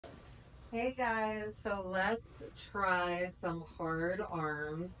Hey guys, so let's try some hard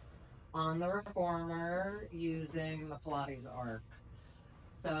arms on the reformer using the Pilates arc.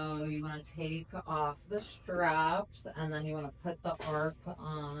 So you want to take off the straps and then you want to put the arc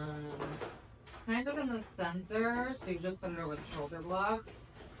on kind of in the center. So you just put it over the shoulder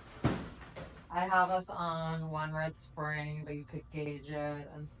blocks. I have us on one red spring, but you could gauge it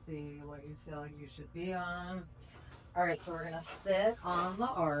and see what you feel like you should be on. All right, so we're going to sit on the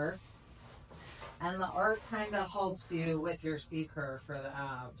arc. And the arc kind of helps you with your C curve for the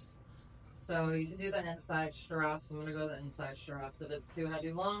abs. So you do the inside straps. I'm going to go to the inside straps. If it's too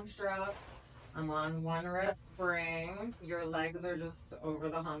heavy, long straps, I'm on one rep spring. Your legs are just over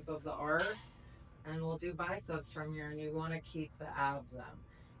the hump of the arc. And we'll do biceps from here. And you want to keep the abs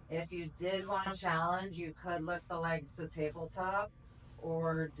in. If you did want to challenge, you could lift the legs to tabletop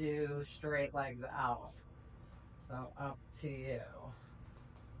or do straight legs out. So up to you.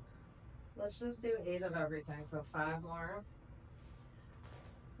 Let's just do 8 of everything. So 5 more.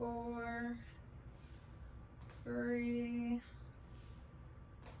 4, 3,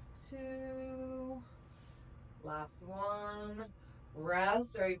 2, last one.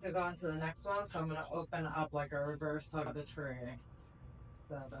 Rest, or you could go on to the next one. So I'm going to open up like a reverse hug of the tree.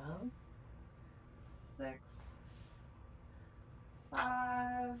 7, 6,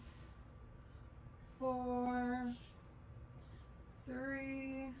 5, 4,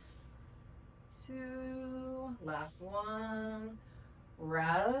 3, 2, last one.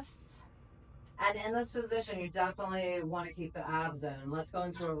 Rest. And in this position, you definitely want to keep the abs in. Let's go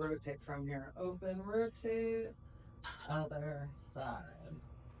into a rotate from here. Open, rotate, other side.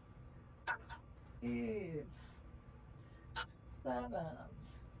 8, 7,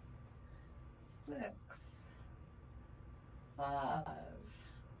 6, 5,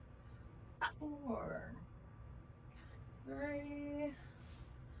 4, 3,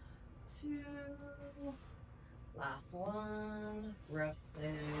 2, last one,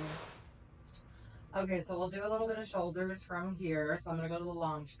 resting. Okay, so we'll do a little bit of shoulders from here. So I'm going to go to the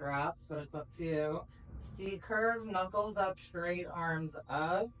long straps, but it's up to you. C curve, knuckles up, straight arms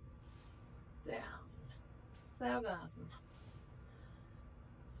up, down. 7,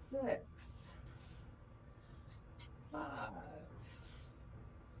 6, 5,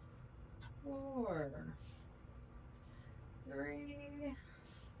 4, 3,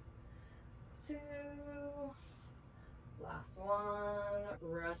 2, last one,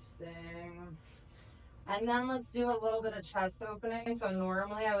 resting. And then let's do a little bit of chest opening. So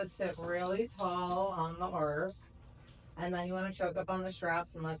normally I would sit really tall on the arc. And then you want to choke up on the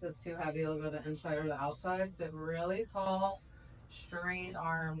straps unless it's too heavy. You'll go the inside or the outside. Sit really tall, straight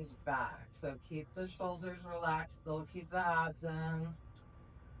arms back. So keep the shoulders relaxed. Still keep the abs in.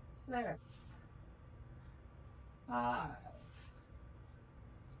 6, 5,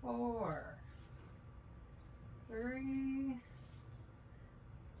 4, 3,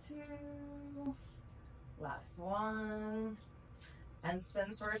 2, last one. And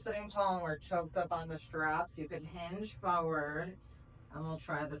since we're sitting tall and we're choked up on the straps, you can hinge forward and we'll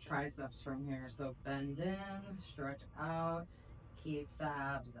try the triceps from here. So bend in, stretch out, keep the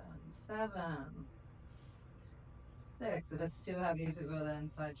abs in. 7, 6, if it's too heavy, you could go the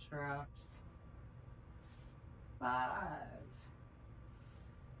inside straps. 5,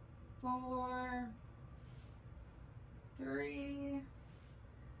 4, 3,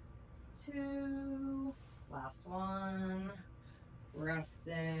 2, last one,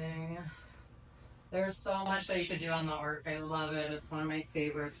 resting. There's so much that you could do on the arc. I love it. It's one of my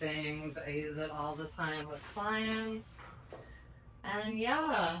favorite things. I use it all the time with clients. And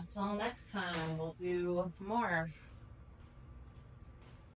yeah, until next time, we'll do more.